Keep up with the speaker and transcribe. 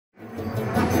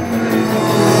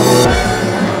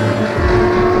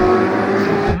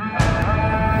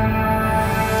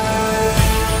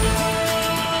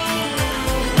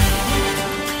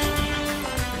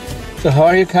So how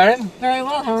are you, Karen? Very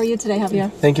well. How are you today,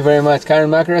 Javier? Thank you very much. Karen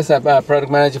Makris, I'm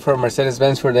Product Manager for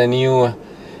Mercedes-Benz for the new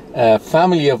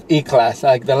family of E Class,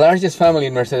 like the largest family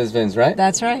in Mercedes-Benz, right?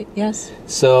 That's right, yes.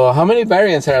 So how many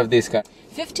variants are of this car?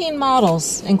 15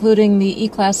 models, including the E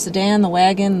Class sedan, the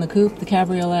wagon, the coupe, the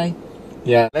cabriolet.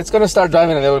 Yeah, let's gonna start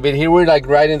driving a little bit. Here we're like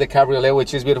riding the cabriolet,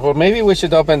 which is beautiful. Maybe we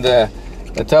should open the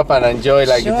top and enjoy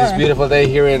like this beautiful day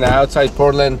here in outside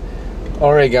Portland,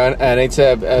 Oregon, and it's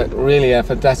really a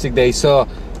fantastic day. So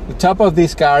the top of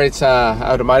this car, it's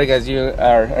automatic, as you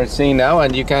are seeing now,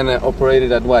 and you can operate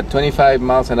it at what, 25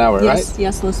 miles an hour, right?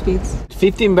 Yes, low speeds.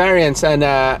 15 variants, and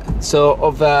so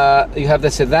you have the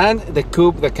sedan, the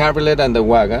coupe, the cabriolet, and the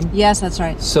wagon. Yes, that's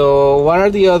right. So what are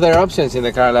the other options in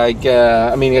the car? Like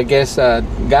I guess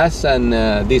gas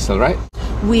and diesel, right?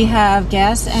 We have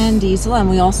gas and diesel, and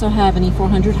we also have an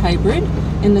E400 hybrid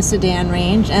in the sedan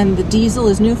range, and the diesel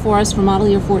is new for us for model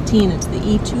year 14. It's the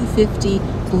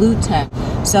E250 Blue Tech.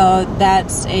 So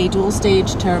that's a dual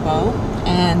stage turbo,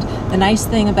 and the nice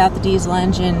thing about the diesel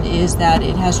engine is that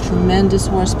it has tremendous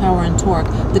horsepower and torque.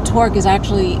 The torque is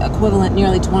actually equivalent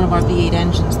nearly to one of our V8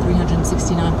 engines,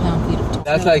 369 pound-feet of torque.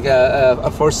 That's like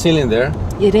a four-cylinder.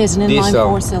 It is an inline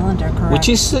four-cylinder, correct. Which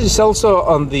is also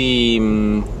on the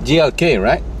GLK,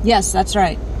 right? Yes, that's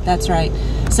right. That's right.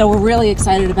 So we're really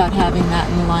excited about having that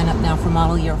in the lineup now for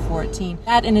model year 14.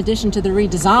 That, in addition to the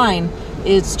redesign,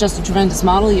 is just a tremendous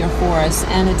model year for us,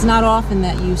 and it's not often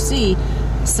that you see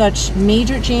such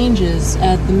major changes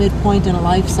at the midpoint in a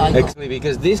life cycle. Exactly,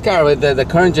 because this car with the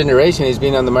current generation has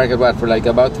been on the market, what, for like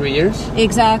about 3 years?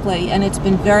 Exactly, and it's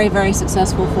been very, very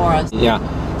successful for us. Yeah.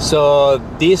 So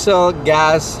diesel,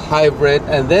 gas, hybrid,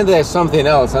 and then there's something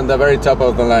else on the very top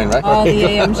of the line, right? Oh, the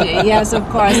AMG, yes, of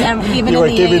course. And even you were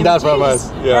in the keeping AMGs, that from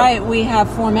us. Yeah. Right, we have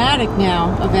 4MATIC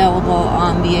now available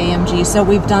on the AMG. So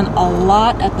we've done a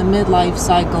lot at the midlife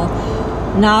cycle,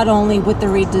 not only with the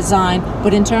redesign,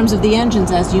 but in terms of the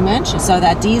engines, as you mentioned. So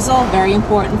that diesel, very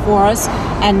important for us.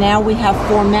 And now we have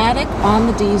 4MATIC on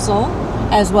the diesel,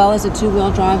 as well as a two-wheel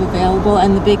drive available.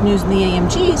 And the big news in the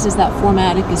AMGs is that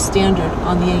 4MATIC is standard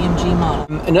on the AMG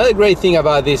model. Another great thing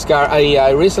about this car, I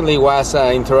recently was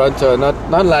in Toronto,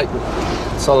 not like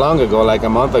so long ago, like a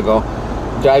month ago,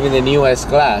 driving the new S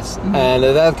Class, and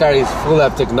that car is full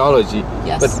of technology.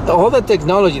 Yes. But all the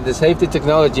technology, the safety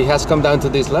technology, has come down to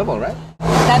this level, right?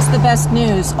 That's the best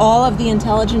news. All of the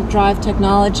intelligent drive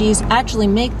technologies actually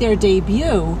make their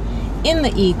debut in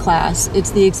the E Class. It's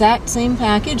the exact same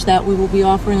package that we will be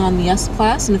offering on the S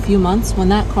Class in a few months when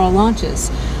that car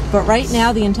launches. But right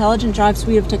now, the intelligent drive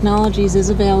suite of technologies is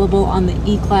available on the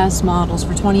E Class models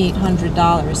for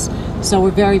 $2,800. So we're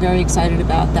very, very excited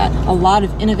about that. A lot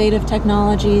of innovative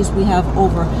technologies. We have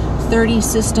over 30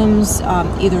 systems,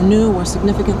 either new or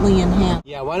significantly enhanced.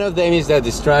 Yeah, one of them is the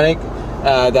Distronic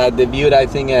that debuted, I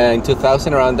think, in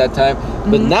 2000, around that time.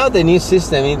 But now the new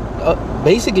system, it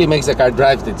basically makes the car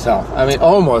drive itself. I mean,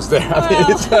 almost there. I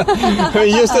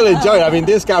mean, you still enjoy it. I mean,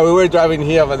 this car, we were driving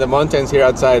here on the mountains here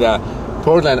outside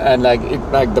Portland, and like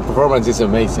the performance is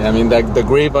amazing. I mean, the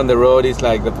grip on the road is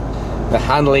like the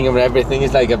handling of everything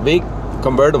is like a big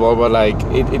convertible, but like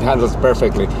it handles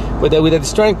perfectly. But with the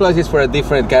Distronic Plus, it's for a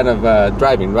different kind of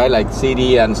driving, right? Like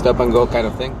city and stop and go kind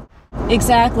of thing.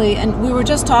 Exactly, and we were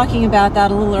just talking about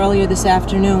that a little earlier this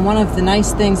afternoon. One of the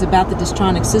nice things about the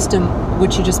Distronic system,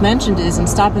 which you just mentioned, is in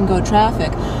stop-and-go traffic.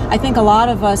 I think a lot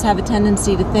of us have a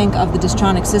tendency to think of the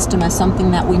Distronic system as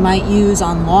something that we might use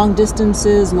on long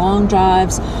distances, long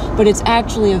drives, but it's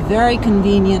actually a very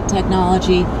convenient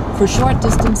technology for short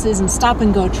distances and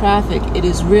stop-and-go traffic. It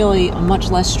is really a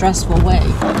much less stressful way.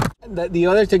 The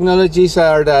other technologies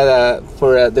are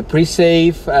for the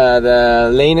pre-save, the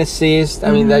lane assist.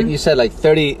 I mean, like you said, like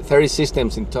 30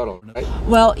 systems in total, right?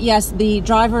 Well, yes, the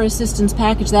driver assistance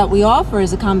package that we offer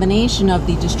is a combination of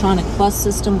the Distronic Plus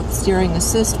system with steering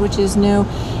assist, which is new.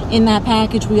 In that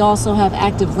package, we also have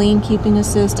active lane keeping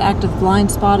assist, active blind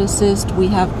spot assist. We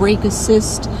have brake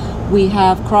assist. We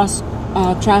have cross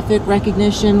traffic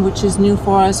recognition, which is new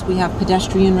for us. We have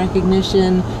pedestrian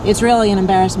recognition. It's really an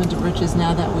embarrassment of riches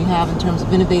now that we have in terms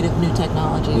of innovative new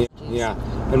technology. Yeah,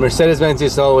 and Mercedes-Benz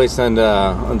is always on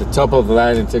the top of the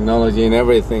line in technology and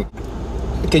everything.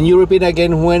 Can you repeat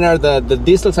again, when are the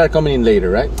diesels are coming in later,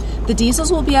 right? The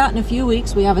diesels will be out in a few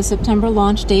weeks. We have a September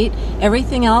launch date.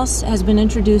 Everything else has been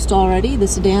introduced already. The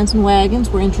sedans and wagons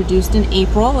were introduced in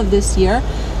April of this year.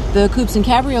 The coupes and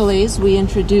cabriolets we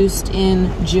introduced in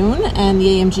June, and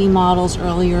the AMG models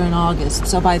earlier in August.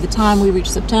 So by the time we reach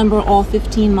September, all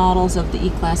 15 models of the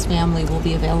E Class family will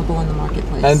be available in the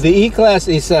marketplace. And the E Class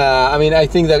is, I mean, I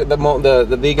think that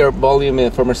the bigger volume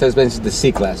for Mercedes-Benz is the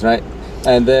C Class, right?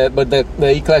 And but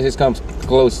the E Class comes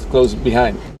close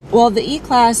behind. Well, the E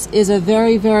Class is a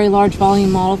very, very large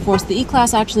volume model for us. The E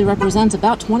Class actually represents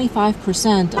about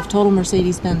 25% of total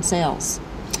Mercedes-Benz sales.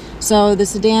 So the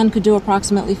sedan could do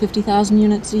approximately 50,000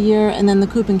 units a year, and then the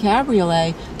coupe and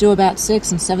cabriolet do about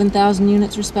 6,000 and 7,000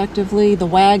 units respectively. The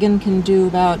wagon can do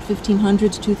about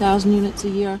 1,500 to 2,000 units a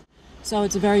year. So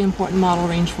it's a very important model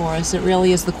range for us. It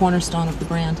really is the cornerstone of the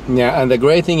brand. Yeah, and the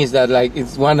great thing is that like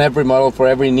it's one every model for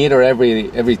every need or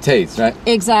every taste, right?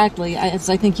 Exactly, as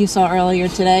I think you saw earlier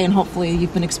today, and hopefully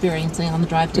you've been experiencing on the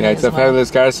drive today. Yeah, it's a fabulous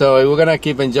car. So we're gonna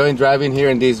keep enjoying driving here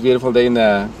in this beautiful day in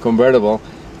the convertible.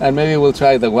 And maybe we'll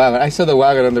try the wagon. I saw the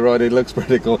wagon on the road. It looks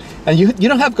pretty cool. And you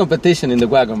don't have competition in the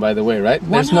wagon, by the way, right?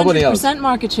 There's nobody else. 100%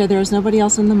 market share. There is nobody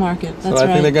else in the market. That's right. So I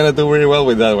think they're going to do really well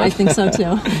with that one. I think so,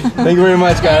 too. Thank you very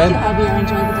much, Karen. Thank you, Javier.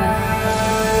 Enjoy the day.